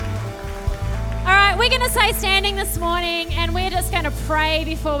we're going to stay standing this morning, and we're just going to pray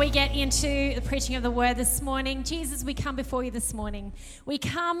before we get into the preaching of the word this morning. Jesus, we come before you this morning. We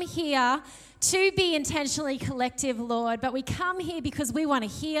come here to be intentionally collective, Lord, but we come here because we want to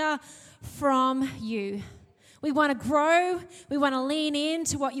hear from you. We want to grow. We want to lean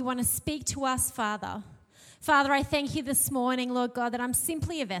into what you want to speak to us, Father. Father, I thank you this morning, Lord God, that I'm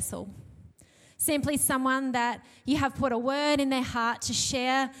simply a vessel. Simply someone that you have put a word in their heart to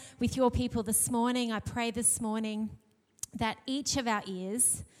share with your people this morning. I pray this morning that each of our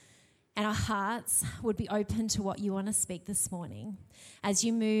ears and our hearts would be open to what you want to speak this morning as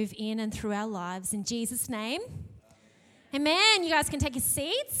you move in and through our lives. In Jesus' name, amen. You guys can take your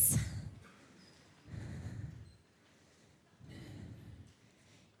seats.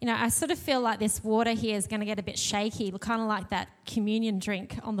 You know, I sort of feel like this water here is going to get a bit shaky, kind of like that communion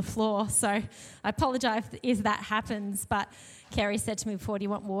drink on the floor. So I apologise if that happens. But Kerry said to me before, do you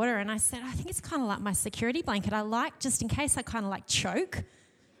want water? And I said, I think it's kind of like my security blanket. I like, just in case I kind of like choke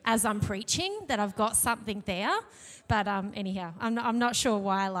as I'm preaching, that I've got something there. But anyhow, I'm not sure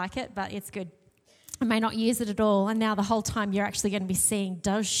why I like it, but it's good. I may not use it at all. And now the whole time you're actually going to be seeing,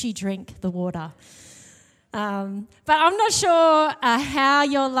 does she drink the water? But I'm not sure how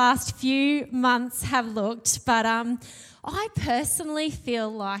your last few months have looked, but I personally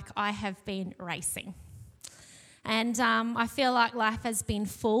feel like I have been racing. And I feel like life has been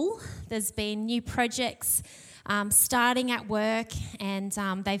full. There's been new projects starting at work, and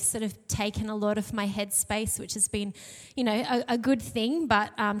they've sort of taken a lot of my headspace, which has been, you know, a good thing,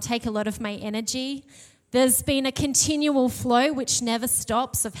 but take a lot of my energy. There's been a continual flow, which never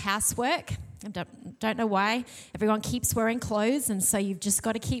stops, of housework. I don't know why. Everyone keeps wearing clothes, and so you've just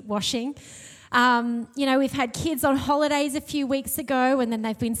got to keep washing. You know, we've had kids on holidays a few weeks ago, and then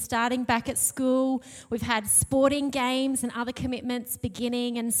they've been starting back at school. We've had sporting games and other commitments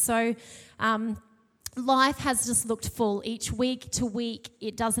beginning, and so life has just looked full. Each week to week,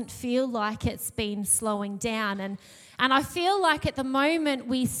 it doesn't feel like it's been slowing down. And I feel like at the moment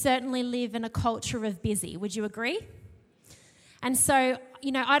we certainly live in a culture of busy. Would you agree? And so,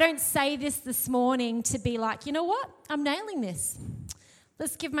 you know, I don't say this morning to be like, you know what, I'm nailing this.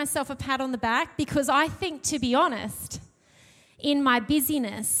 Let's give myself a pat on the back, because I think, to be honest, in my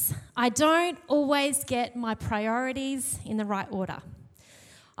busyness, I don't always get my priorities in the right order.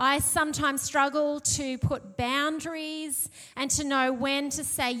 I sometimes struggle to put boundaries and to know when to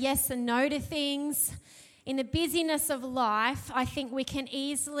say yes and no to things. In the busyness of life, I think we can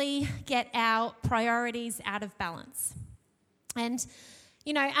easily get our priorities out of balance. And,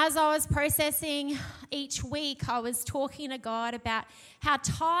 you know, as I was processing each week, I was talking to God about how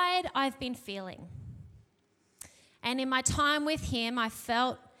tired I've been feeling. And in my time with him, I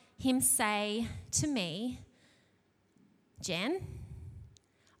felt him say to me, Jen,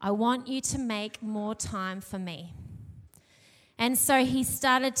 I want you to make more time for me. And so he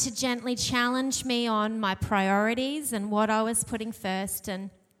started to gently challenge me on my priorities and what I was putting first. And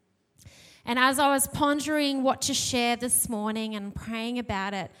as I was pondering what to share this morning and praying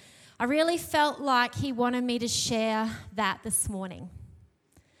about it, I really felt like he wanted me to share that this morning.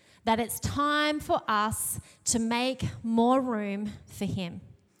 That it's time for us to make more room for him.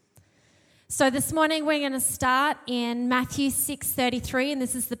 So this morning we're going to start in Matthew 6:33, and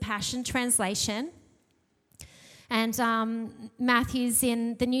this is the Passion Translation. And Matthew's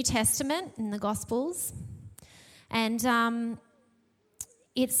in the New Testament, in the Gospels. And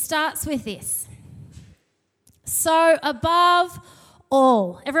it starts with this. So above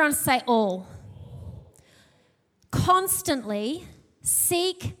all, everyone say all. Constantly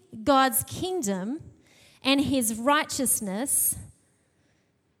seek God's kingdom and his righteousness,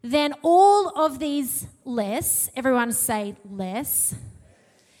 then all of these everyone say less,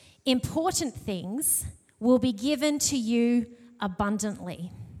 important things will be given to you abundantly.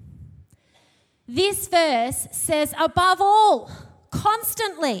 This verse says above all,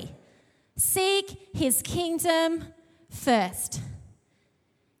 constantly seek his kingdom first.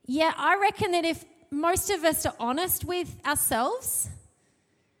 Yeah, I reckon that if most of us are honest with ourselves,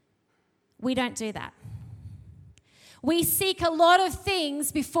 we don't do that. We seek a lot of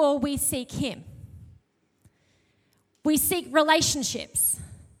things before we seek him. We seek relationships.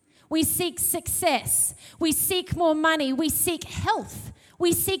 We seek success. We seek more money. We seek health.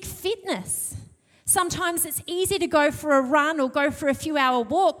 We seek fitness. Sometimes it's easy to go for a run or go for a few-hour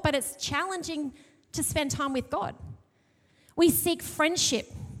walk, but it's challenging to spend time with God. We seek friendship.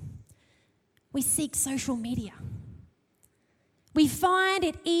 We seek social media. We find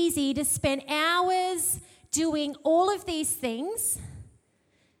it easy to spend hours doing all of these things,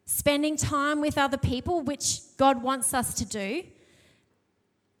 spending time with other people, which God wants us to do.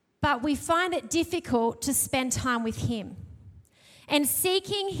 But but we find it difficult to spend time with him. And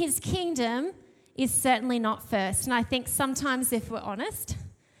seeking his kingdom is certainly not first. And I think sometimes, if we're honest,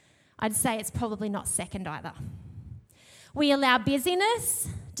 I'd say it's probably not second either. We allow busyness,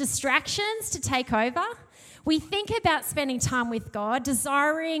 distractions to take over. We think about spending time with God,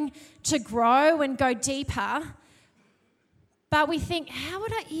 desiring to grow and go deeper, but we think, how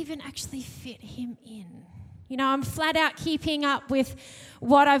would I even actually fit him in? You know, I'm flat out keeping up with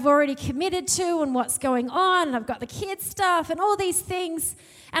what I've already committed to and what's going on, and I've got the kids' stuff and all these things.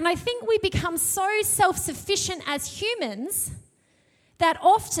 And I think we become so self-sufficient as humans that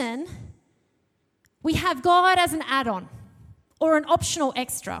often we have God as an add-on or an optional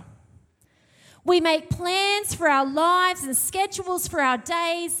extra. We make plans for our lives and schedules for our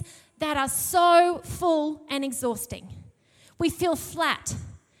days that are so full and exhausting. We feel flat,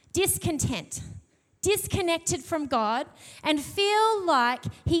 discontent, disconnected from God, and feel like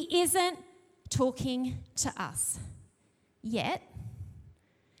he isn't talking to us. Yet,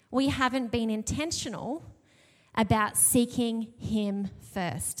 we haven't been intentional about seeking him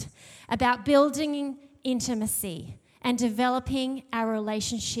first, about building intimacy and developing our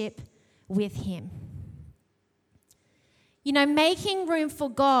relationship with him. You know, making room for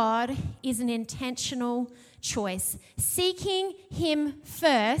God is an intentional choice. Seeking him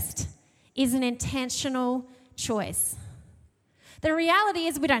first is an intentional choice. The reality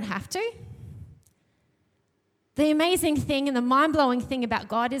is we don't have to. The amazing thing and the mind-blowing thing about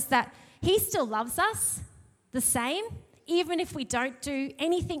God is that he still loves us the same, even if we don't do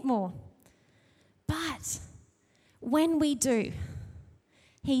anything more. But when we do,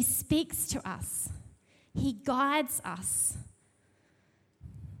 he speaks to us. He guides us.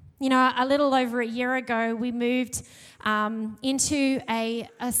 You know, a little over a year ago, we moved into a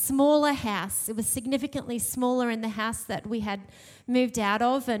smaller house. It was significantly smaller in the house that we had moved out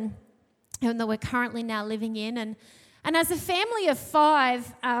of and that we're currently now living in. And as a family of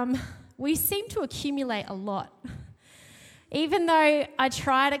 5, we seem to accumulate a lot. Even though I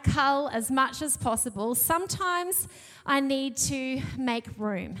try to cull as much as possible, sometimes I need to make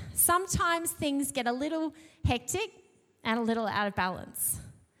room. Sometimes things get a little hectic and a little out of balance.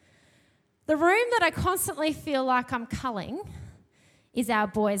 The room that I constantly feel like I'm culling is our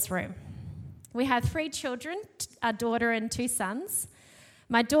boys' room. We have 3 children, a daughter and 2 sons.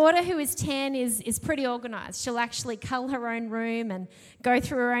 My daughter, who is 10, is pretty organised. She'll actually cull her own room and go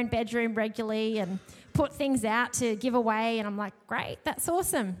through her own bedroom regularly and put things out to give away. And I'm like, great, that's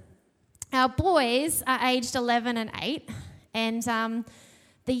awesome. Our boys are aged 11 and 8, and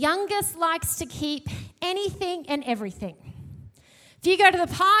the youngest likes to keep anything and everything. If you go to the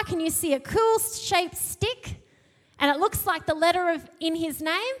park and you see a cool shaped stick and it looks like the letter in his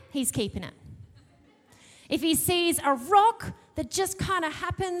name, he's keeping it. If he sees a rock that just kind of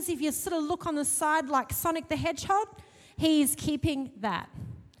happens, if you sort of look on the side like Sonic the Hedgehog, he's keeping that.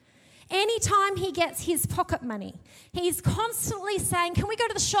 Anytime he gets his pocket money, he's constantly saying, can we go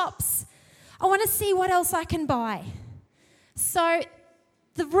to the shops? I want to see what else I can buy. So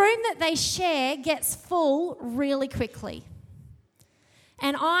the room that they share gets full really quickly.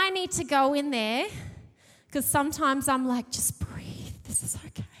 And I need to go in there because sometimes I'm like, just breathe, this is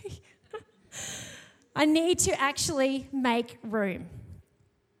okay. I need to actually make room.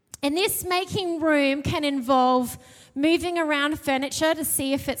 And this making room can involve moving around furniture to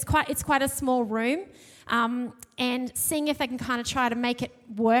see if it's quite a small room, and seeing if I can kind of try to make it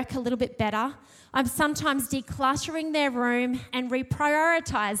work a little bit better. I'm sometimes decluttering their room and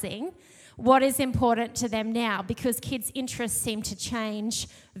reprioritizing what is important to them now because kids' interests seem to change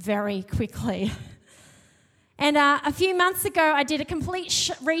very quickly. And a few months ago, I did a complete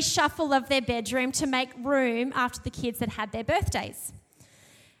reshuffle of their bedroom to make room after the kids had their birthdays.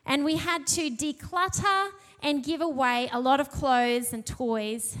 And we had to declutter and give away a lot of clothes and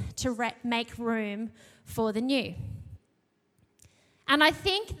toys to make room for the new. And I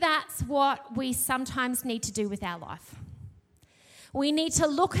think that's what we sometimes need to do with our life. We need to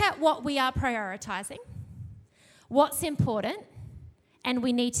look at what we are prioritizing, what's important, and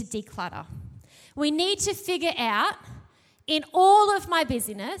we need to declutter. We need to figure out, in all of my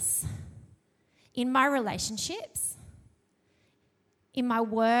busyness, in my relationships, in my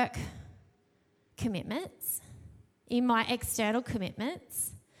work commitments, in my external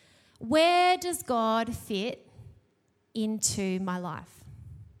commitments, where does God fit into my life?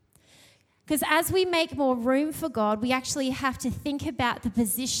 Because as we make more room for God, we actually have to think about the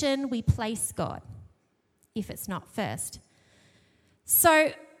position we place God, if it's not first.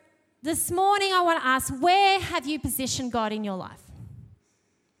 So this morning I want to ask, where have you positioned God in your life?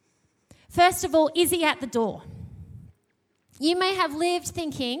 First of all, is he at the door? You may have lived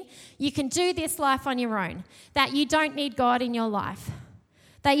thinking you can do this life on your own, that you don't need God in your life,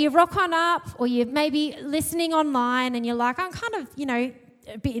 that you rock on up, or you're maybe listening online and you're like, I'm kind of,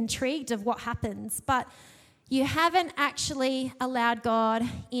 a bit intrigued of what happens, but you haven't actually allowed God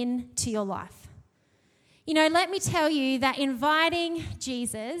into your life. Let me tell you that inviting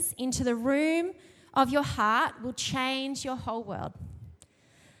Jesus into the room of your heart will change your whole world.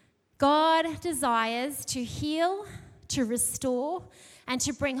 God desires to heal, to restore, and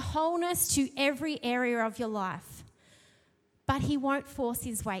to bring wholeness to every area of your life. But he won't force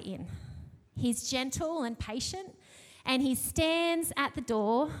his way in. He's gentle and patient, and he stands at the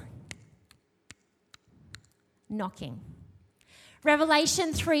door knocking.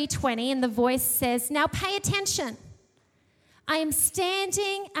 Revelation 3:20, and the voice says, "Now pay attention. I am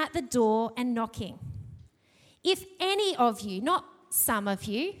standing at the door and knocking. If any of you," not some of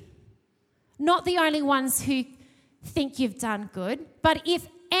you, not the only ones who think you've done good, but if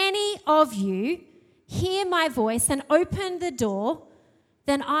any of you hear my voice and open the door,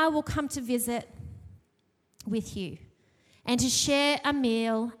 then I will come to visit with you and to share a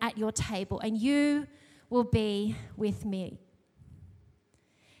meal at your table, and you will be with me.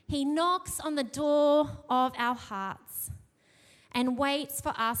 He knocks on the door of our hearts and waits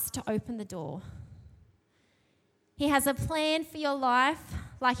for us to open the door. He has a plan for your life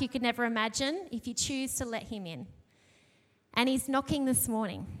like you could never imagine if you choose to let him in. And he's knocking this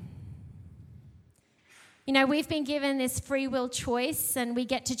morning. We've been given this free will choice, and we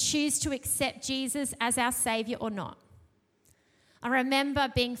get to choose to accept Jesus as our Saviour or not. I remember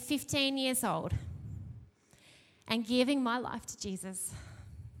being 15 years old and giving my life to Jesus.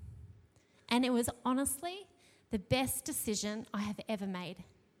 And it was honestly the best decision I have ever made.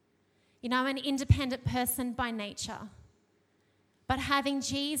 I'm an independent person by nature. But having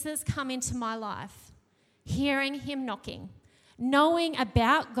Jesus come into my life, hearing him knocking, knowing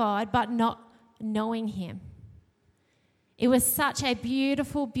about God but not knowing him, it was such a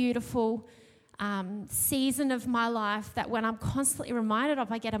beautiful, beautiful season of my life that when I'm constantly reminded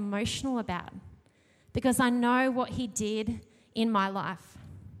of, I get emotional about, because I know what he did in my life.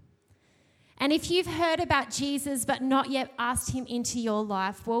 And if you've heard about Jesus but not yet asked him into your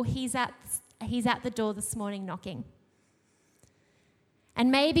life, well, he's at the door this morning knocking.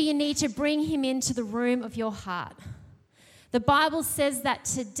 And maybe you need to bring him into the room of your heart. The Bible says that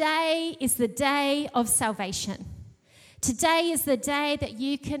today is the day of salvation. Today is the day that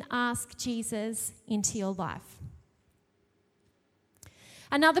you can ask Jesus into your life.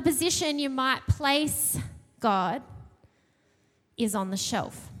 Another position you might place God is on the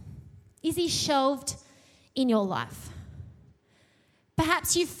shelf. Is he shelved in your life?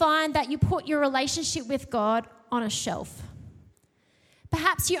 Perhaps you find that you put your relationship with God on a shelf.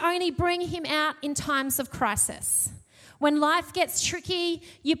 Perhaps you only bring him out in times of crisis. When life gets tricky,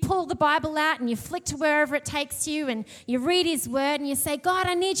 you pull the Bible out and you flick to wherever it takes you and you read his word and you say, God,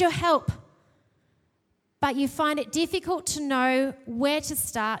 I need your help. But you find it difficult to know where to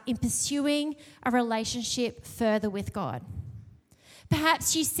start in pursuing a relationship further with God.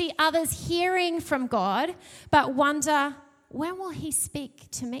 Perhaps you see others hearing from God, but wonder, when will he speak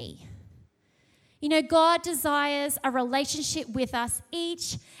to me? God desires a relationship with us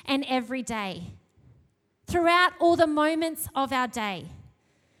each and every day, throughout all the moments of our day.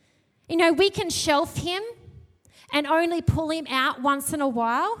 We can shelf him and only pull him out once in a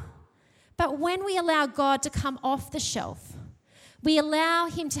while, but when we allow God to come off the shelf, we allow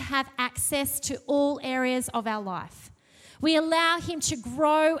him to have access to all areas of our life. We allow him to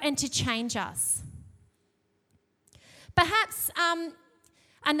grow and to change us. Perhaps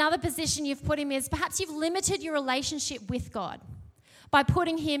another position you've put him is, perhaps you've limited your relationship with God by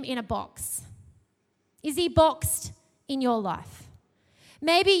putting him in a box. Is he boxed in your life?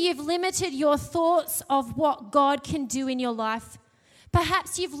 Maybe you've limited your thoughts of what God can do in your life.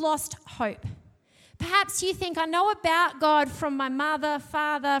 Perhaps you've lost hope. Perhaps you think, I know about God from my mother,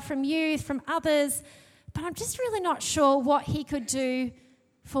 father, from youth, from others, but I'm just really not sure what he could do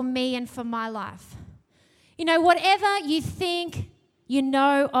for me and for my life. Whatever you think you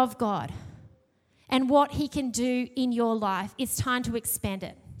know of God and what he can do in your life, it's time to expand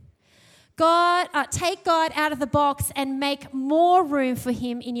it. Take God out of the box and make more room for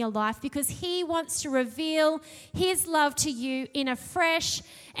him in your life, because he wants to reveal his love to you in a fresh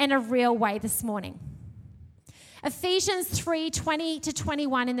and a real way this morning. Ephesians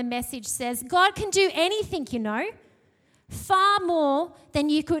 3:20-21 in the Message says, God can do anything, far more than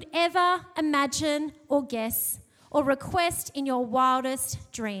you could ever imagine or guess or request in your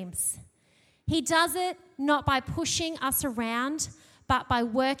wildest dreams. He does it not by pushing us around, but by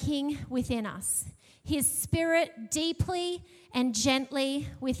working within us. his Spirit deeply and gently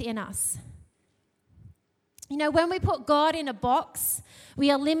within us. You know, when we put God in a box,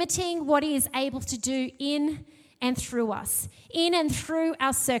 we are limiting what he is able to do in and through us, in and through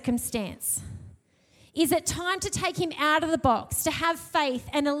our circumstance. Is it time to take him out of the box, to have faith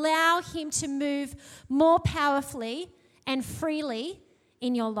and allow him to move more powerfully and freely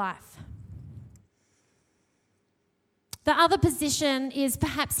in your life? The other position is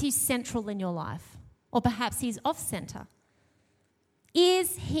perhaps he's central in your life, or perhaps he's off center.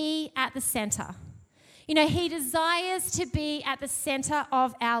 Is he at the center? You know, he desires to be at the center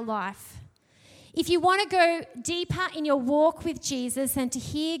of our life. If you want to go deeper in your walk with Jesus and to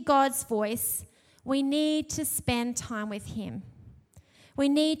hear God's voice, we need to spend time with him. We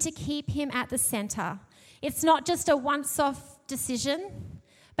need to keep him at the center. It's not just a once-off decision,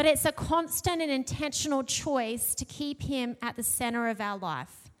 but it's a constant and intentional choice to keep him at the center of our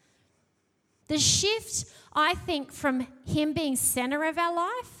life. The shift, I think, from him being center of our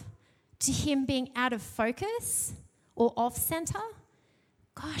life to him being out of focus or off center,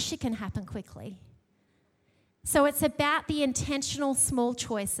 gosh, it can happen quickly. So it's about the intentional small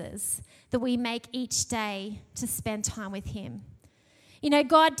choices that we make each day to spend time with him. You know,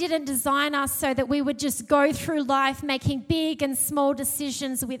 God didn't design us so that we would just go through life making big and small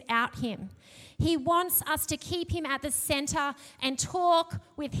decisions without him. He wants us to keep him at the center and talk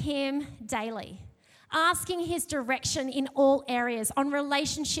with him daily, asking his direction in all areas, on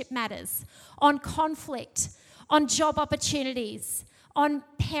relationship matters, on conflict, on job opportunities, on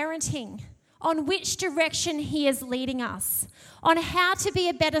parenting, on which direction he is leading us, on how to be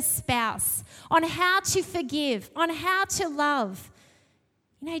a better spouse, on how to forgive, on how to love.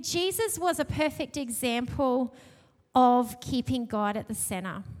 You know, Jesus was a perfect example of keeping God at the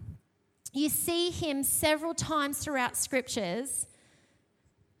center. You see him several times throughout scriptures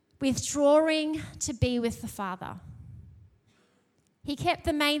withdrawing to be with the Father. He kept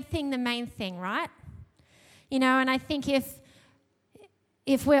the main thing, right? You know, and I think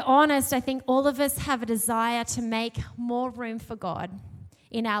if we're honest, I think all of us have a desire to make more room for God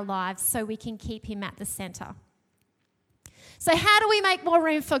in our lives so we can keep him at the center. So how do we make more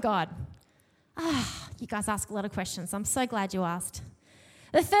room for God? You guys ask a lot of questions. I'm so glad you asked.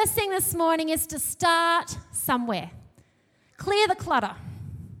 The first thing this morning is to start somewhere. Clear the clutter.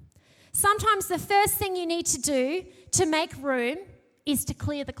 Sometimes the first thing you need to do to make room is to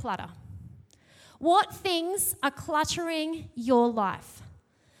clear the clutter. What things are cluttering your life?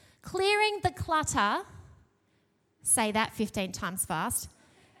 Clearing the clutter, say that 15 times fast,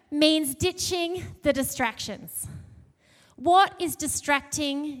 means ditching the distractions. What is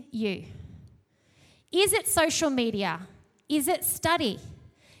distracting you? Is it social media? Is it study?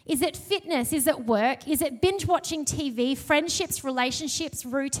 Is it fitness? Is it work? Is it binge watching TV, friendships, relationships,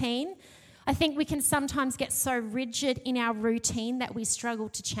 routine? I think we can sometimes get so rigid in our routine that we struggle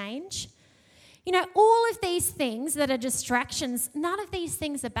to change. You know, all of these things that are distractions, none of these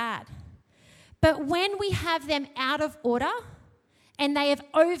things are bad. But when we have them out of order and they have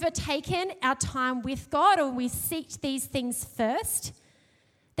overtaken our time with God, or we seek these things first,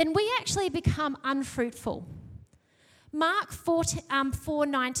 then we actually become unfruitful. Mark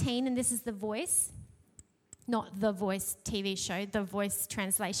 4:19, and this is The Voice, not The Voice TV show, The Voice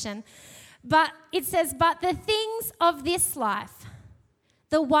translation. But it says, but the things of this life,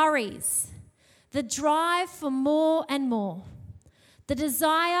 the worries, the drive for more and more, the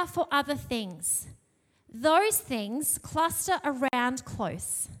desire for other things, those things cluster around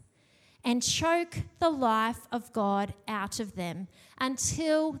close and choke the life of God out of them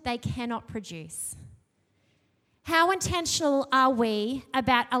until they cannot produce. How intentional are we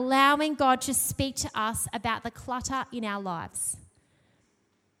about allowing God to speak to us about the clutter in our lives?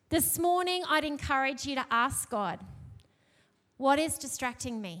 This morning, I'd encourage you to ask God, what is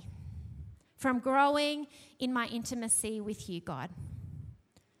distracting me from growing in my intimacy with you, God?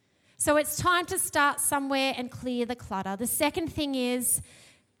 So it's time to start somewhere and clear the clutter. The second thing is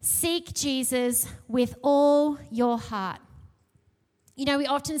seek Jesus with all your heart. You know, we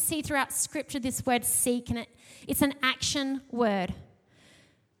often see throughout Scripture this word seek, and it's an action word.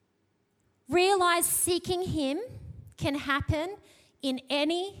 Realize seeking him can happen in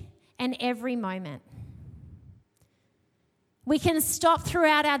any and every moment. We can stop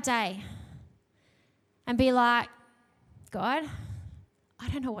throughout our day and be like, God, I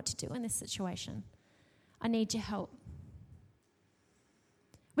don't know what to do in this situation. I need your help.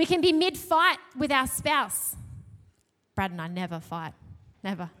 We can be mid-fight with our spouse. Brad and I never fight,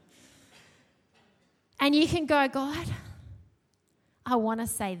 never. And you can go, God, I want to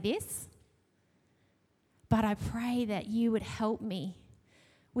say this, but I pray that you would help me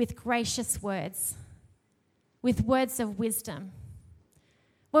with gracious words with words of wisdom.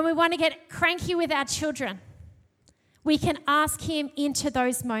 When we want to get cranky with our children, we can ask him into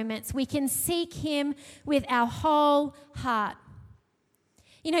those moments. We can seek him with our whole heart.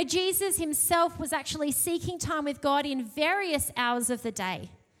 You know, Jesus himself was actually seeking time with God in various hours of the day.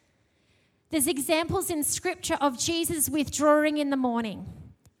 There's examples in Scripture of Jesus withdrawing in the morning,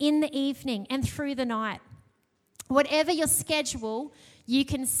 in the evening, and through the night. Whatever your schedule, you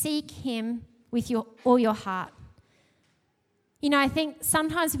can seek him with all your heart. You know, I think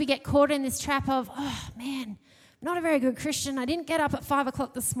sometimes we get caught in this trap of, oh man, I'm not a very good Christian. I didn't get up at 5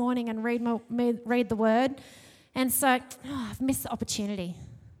 o'clock this morning and read the word. And so, I've missed the opportunity.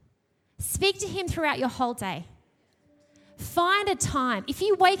 Speak to him throughout your whole day. Find a time. If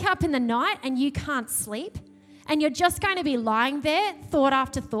you wake up in the night and you can't sleep and you're just going to be lying there, thought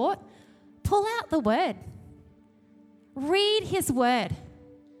after thought, pull out the word. Read his word.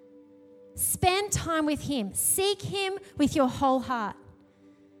 Spend time with him. Seek him with your whole heart.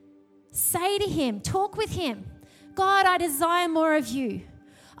 Say to him, talk with him. God, I desire more of you.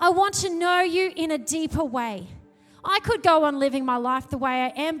 I want to know you in a deeper way. I could go on living my life the way I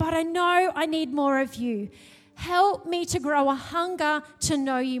am, but I know I need more of you. Help me to grow a hunger to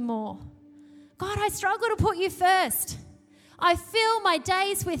know you more. God, I struggle to put you first. I fill my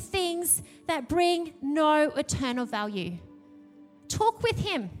days with things that bring no eternal value. Talk with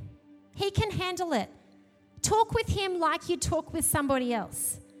him. He can handle it. Talk with him like you talk with somebody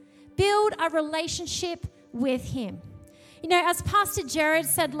else. Build a relationship with him. You know, as Pastor Jared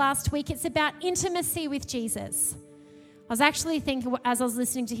said last week, it's about intimacy with Jesus. I was actually thinking, as I was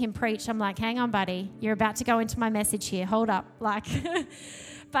listening to him preach, I'm like, hang on, buddy, you're about to go into my message here. Hold up. But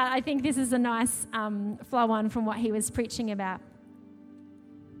I think this is a nice flow on from what he was preaching about.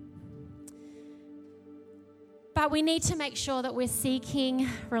 But we need to make sure that we're seeking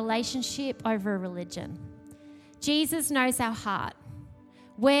relationship over religion. Jesus knows our heart.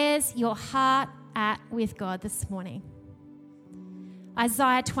 Where's your heart at with God this morning?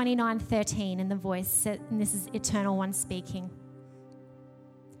 Isaiah 29:13 in the voice, and this is Eternal One speaking.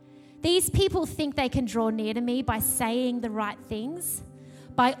 These people think they can draw near to me by saying the right things,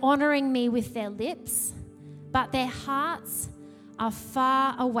 by honoring me with their lips, but their hearts are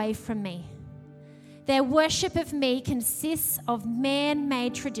far away from me. Their worship of me consists of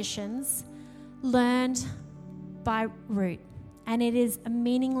man-made traditions learned by rote, and it is a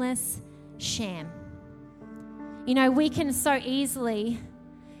meaningless sham. You know, we can so easily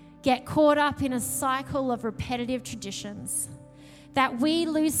get caught up in a cycle of repetitive traditions that we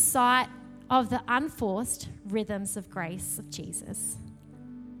lose sight of the unforced rhythms of grace of Jesus.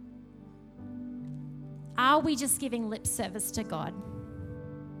 Are we just giving lip service to God,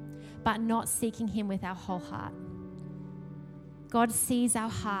 but not seeking him with our whole heart? God sees our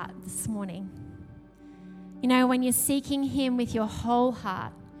heart this morning. You know, when you're seeking him with your whole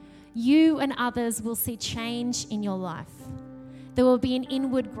heart, you and others will see change in your life. There will be an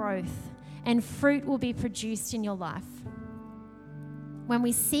inward growth and fruit will be produced in your life. When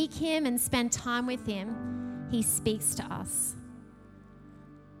we seek him and spend time with him, he speaks to us.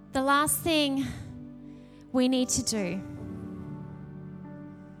 The last thing we need to do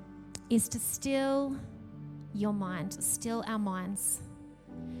is to still your mind, to still our minds.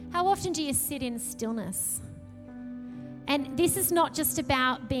 How often do you sit in stillness? And this is not just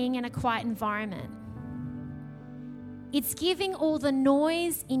about being in a quiet environment. It's giving all the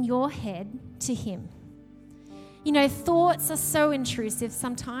noise in your head to him. You know, thoughts are so intrusive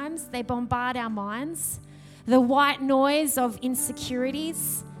sometimes. They bombard our minds. The white noise of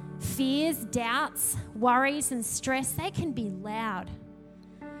insecurities, fears, doubts, worries, and stress, they can be loud.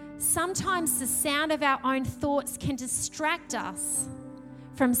 Sometimes the sound of our own thoughts can distract us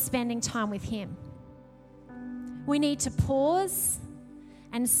from spending time with him. We need to pause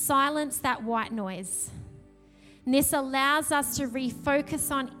and silence that white noise. And this allows us to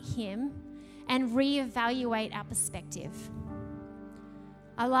refocus on him and reevaluate our perspective.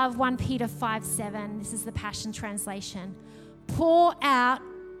 I love 1 Peter 5:7. This is the Passion Translation. Pour out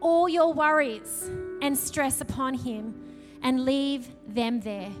all your worries and stress upon him and leave them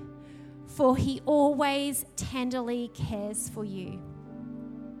there, for he always tenderly cares for you.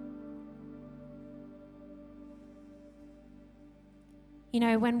 You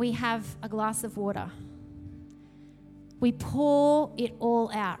know, when we have a glass of water, we pour it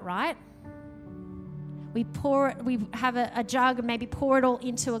all out, right? We have a jug and maybe pour it all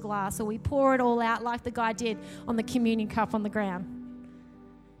into a glass, or we pour it all out like the guy did on the communion cup on the ground.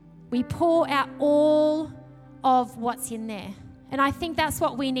 We pour out all of what's in there. And I think that's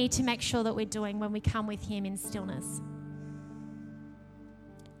what we need to make sure that we're doing when we come with him in stillness.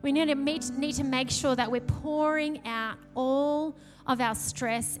 We need to make sure that we're pouring out all of our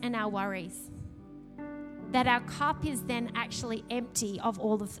stress and our worries. That our cup is then actually empty of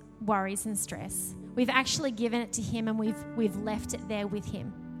all the worries and stress. We've actually given it to Him and we've left it there with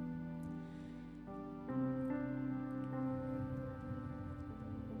Him.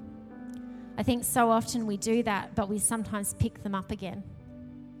 I think so often we do that, but we sometimes pick them up again.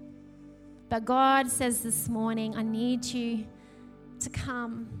 But God says this morning, I need you to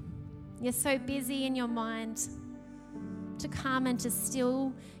come. You're so busy in your mind, to come and to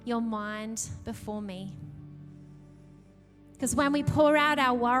still your mind before me. Because when we pour out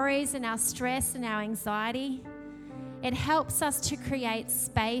our worries and our stress and our anxiety, it helps us to create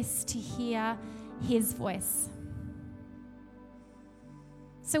space to hear His voice.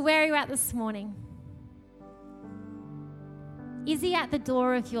 So where are you at this morning? Is He at the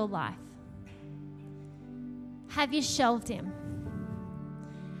door of your life? Have you shelved Him?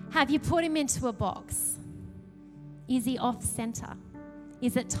 Have you put Him into a box? Is He off center?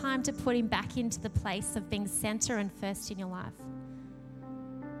 Is it time to put Him back into the place of being center and first in your life?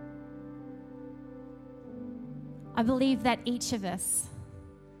 I believe that each of us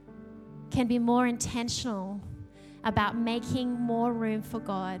can be more intentional about making more room for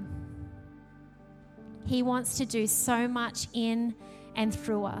God. He wants to do so much in and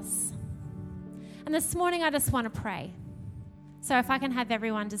through us. And this morning I just want to pray. So if I can have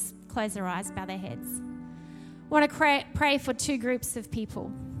everyone just close their eyes, bow their heads. I want to pray for two groups of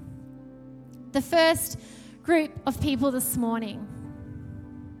people. The first group of people this morning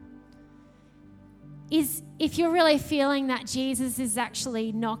is if you're really feeling that Jesus is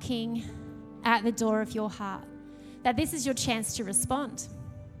actually knocking at the door of your heart, that this is your chance to respond.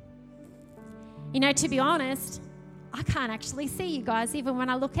 You know, to be honest, I can't actually see you guys even when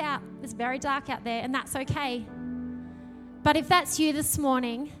I look out. It's very dark out there, and that's okay. But if that's you this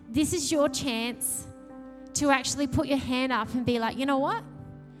morning, this is your chance to actually put your hand up and be like, you know what?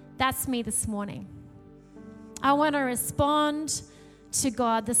 That's me this morning. I want to respond to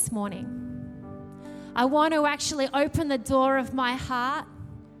God this morning. I want to actually open the door of my heart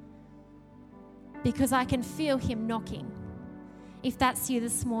because I can feel Him knocking. If that's you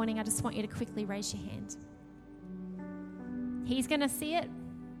this morning, I just want you to quickly raise your hand. He's going to see it.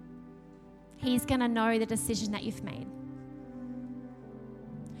 He's going to know the decision that you've made.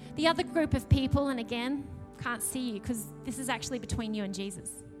 The other group of people, and again, can't see you because this is actually between you and Jesus,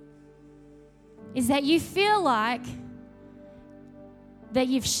 is that you feel like that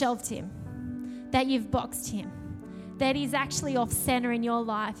you've shelved Him, that you've boxed Him, that He's actually off center in your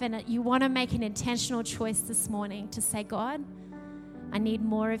life, and that you want to make an intentional choice this morning to say, God, I need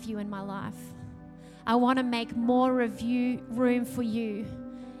more of you in my life. I want to make more of you, room for you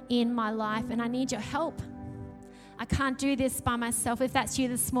in my life, and I need your help. I can't do this by myself. If that's you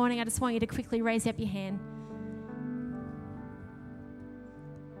this morning, I just want you to quickly raise up your hand.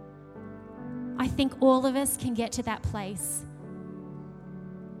 I think all of us can get to that place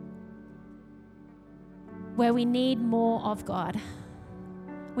where we need more of God.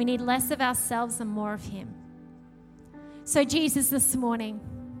 We need less of ourselves and more of Him. So Jesus, this morning,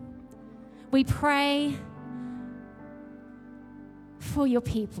 we pray for your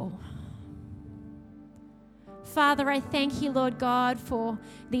people. Father, I thank you, Lord God, for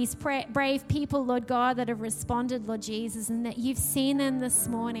these brave people, Lord God, that have responded, Lord Jesus, and that you've seen them this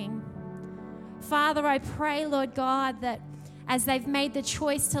morning. Father, I pray, Lord God, that as they've made the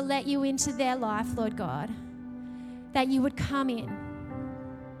choice to let you into their life, Lord God, that you would come in,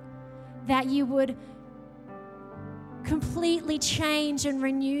 that you would completely change and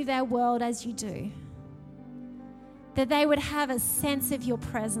renew their world as you do, that they would have a sense of your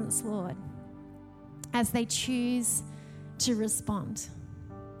presence, Lord, as they choose to respond.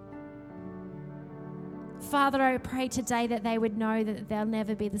 Father, I pray today that they would know that they'll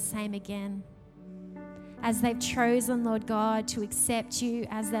never be the same again as they've chosen, Lord God, to accept you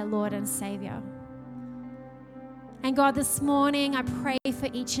as their Lord and Savior. And God, this morning I pray for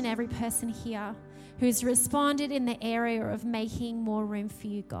each and every person here who's responded in the area of making more room for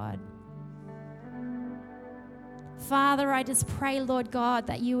you, God. Father, I just pray, Lord God,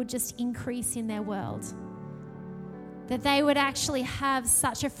 that you would just increase in their world, that they would actually have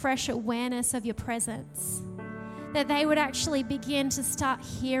such a fresh awareness of your presence, that they would actually begin to start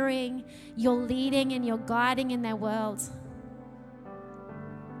hearing your leading and your guiding in their world.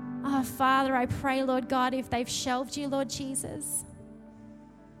 Oh, Father, I pray, Lord God, if they've shelved you, Lord Jesus,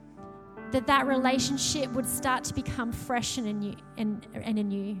 that relationship would start to become fresh and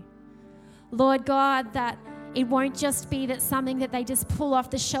anew. Lord God, that it won't just be that something that they just pull off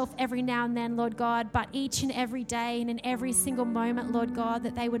the shelf every now and then, Lord God, but each and every day and in every single moment, Lord God,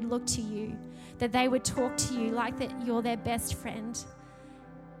 that they would look to you, that they would talk to you like that you're their best friend.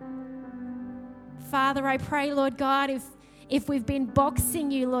 Father, I pray, Lord God, if we've been boxing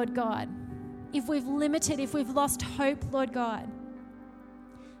you, Lord God, if we've limited, if we've lost hope, Lord God,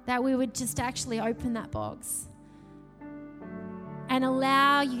 that we would just actually open that box and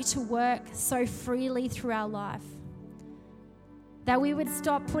allow you to work so freely through our life. That we would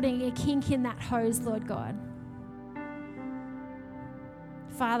stop putting a kink in that hose, Lord God.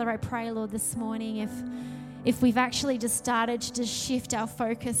 Father, I pray, Lord, this morning, if we've actually just started to just shift our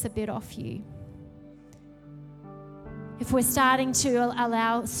focus a bit off you, if we're starting to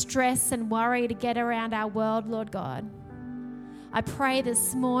allow stress and worry to get around our world, Lord God, I pray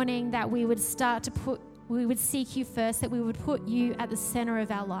this morning that we would we would seek you first, that we would put you at the center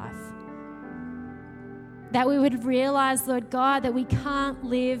of our life. That we would realize, Lord God, that we can't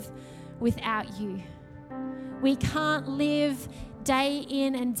live without you. We can't live day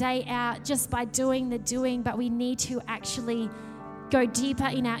in and day out just by doing the doing, but we need to actually go deeper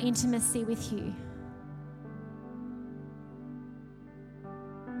in our intimacy with you.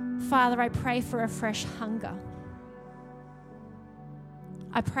 Father, I pray for a fresh hunger.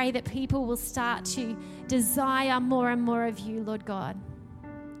 I pray that people will start to desire more and more of you, Lord God,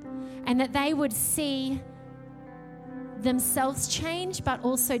 and that they would see themselves change, but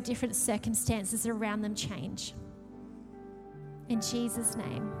also different circumstances around them change. In Jesus'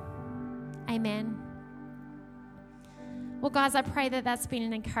 name, amen. Well, guys, I pray that that's been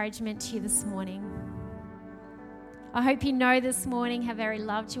an encouragement to you this morning. I hope you know this morning how very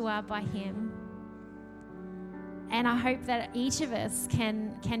loved you are by Him. And I hope that each of us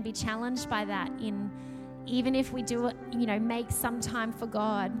can be challenged by that in, even if we do it, make some time for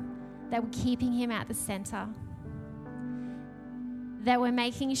God, that we're keeping Him at the center. That we're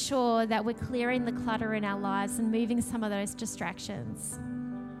making sure that we're clearing the clutter in our lives and moving some of those distractions.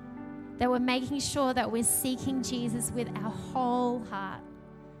 That we're making sure that we're seeking Jesus with our whole heart.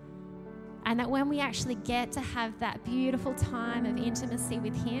 And that when we actually get to have that beautiful time of intimacy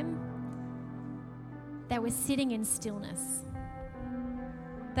with Him, that we're sitting in stillness,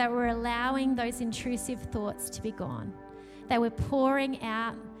 that we're allowing those intrusive thoughts to be gone, that we're pouring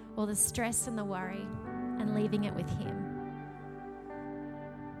out all the stress and the worry and leaving it with Him.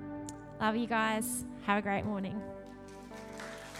 Love you guys. Have a great morning.